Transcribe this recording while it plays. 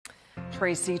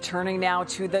Tracy, turning now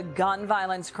to the gun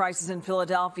violence crisis in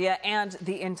Philadelphia and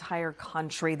the entire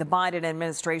country. The Biden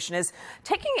administration is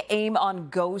taking aim on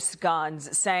ghost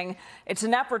guns, saying it's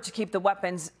an effort to keep the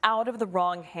weapons out of the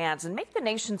wrong hands and make the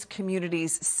nation's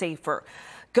communities safer.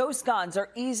 Ghost guns are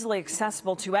easily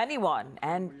accessible to anyone,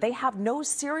 and they have no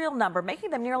serial number, making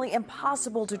them nearly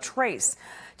impossible to trace.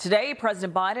 Today,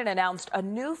 President Biden announced a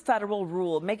new federal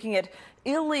rule making it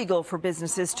illegal for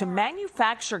businesses to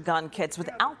manufacture gun kits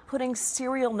without putting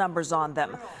serial numbers on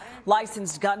them.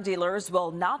 Licensed gun dealers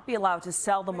will not be allowed to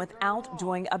sell them without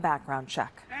doing a background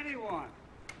check.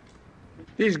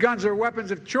 These guns are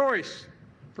weapons of choice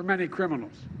for many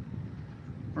criminals.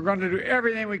 We're going to do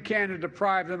everything we can to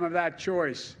deprive them of that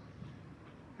choice.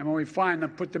 And when we find them,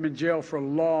 put them in jail for a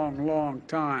long, long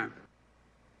time.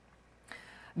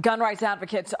 Gun rights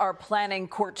advocates are planning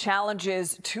court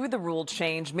challenges to the rule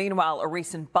change. Meanwhile, a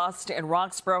recent bust in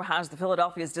Roxborough has the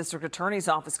Philadelphia's district attorney's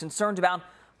office concerned about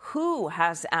who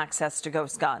has access to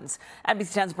ghost guns.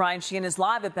 NBC 10's Brian Sheehan is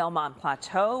live at Belmont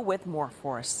Plateau with more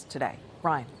for us today.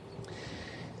 Brian.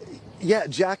 Yeah,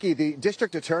 Jackie, the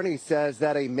district attorney says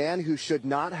that a man who should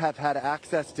not have had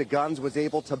access to guns was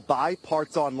able to buy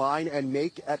parts online and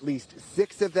make at least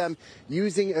 6 of them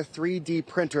using a 3D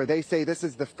printer. They say this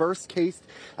is the first case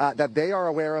that they are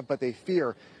aware of, but they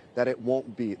fear that it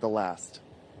won't be the last.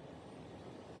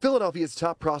 Philadelphia's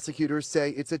top prosecutors say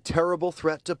it's a terrible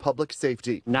threat to public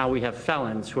safety. Now we have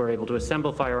felons who are able to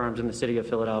assemble firearms in the city of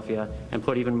Philadelphia and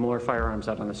put even more firearms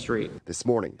out on the street. This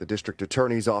morning, the district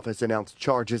attorney's office announced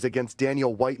charges against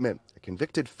Daniel Whiteman, a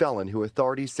convicted felon who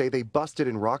authorities say they busted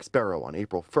in Roxborough on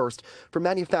April 1st for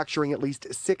manufacturing at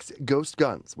least 6 ghost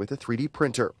guns with a 3D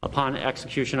printer. Upon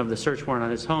execution of the search warrant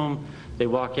on his home, they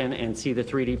walk in and see the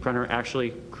 3D printer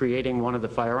actually creating one of the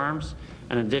firearms.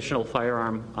 An additional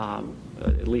firearm,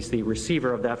 at least the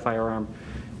receiver of that firearm,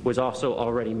 was also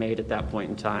already made at that point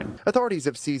in time. Authorities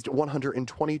have seized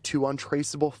 122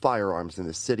 untraceable firearms in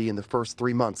the city in the first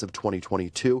 3 months of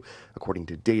 2022, according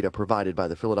to data provided by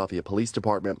the Philadelphia Police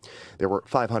Department. There were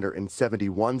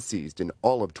 571 seized in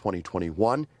all of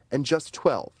 2021 and just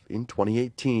 12 in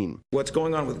 2018. What's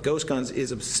going on with ghost guns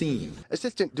is obscene.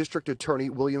 Assistant District Attorney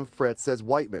William Fritz says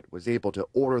Whiteman was able to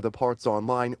order the parts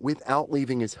online without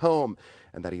leaving his home,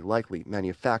 and that he likely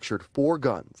manufactured 4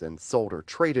 guns and sold or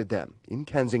traded them in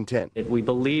Kensington. We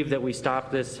believe that we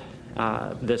stopped this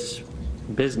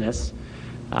business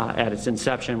at its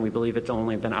inception. We believe it's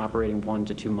only been operating 1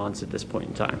 to 2 months at this point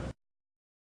in time.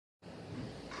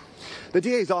 The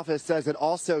DA's office says it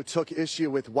also took issue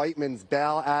with Whiteman's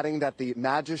bail, adding that the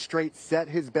magistrate set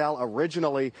his bail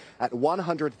originally at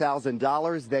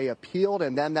 $100,000. They appealed,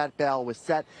 and then that bail was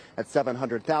set at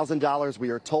 $700,000. We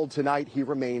are told tonight he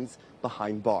remains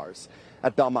behind bars.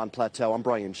 At Belmont Plateau, I'm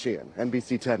Brian Sheehan,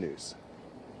 NBC 10 News.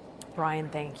 Brian,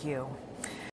 thank you.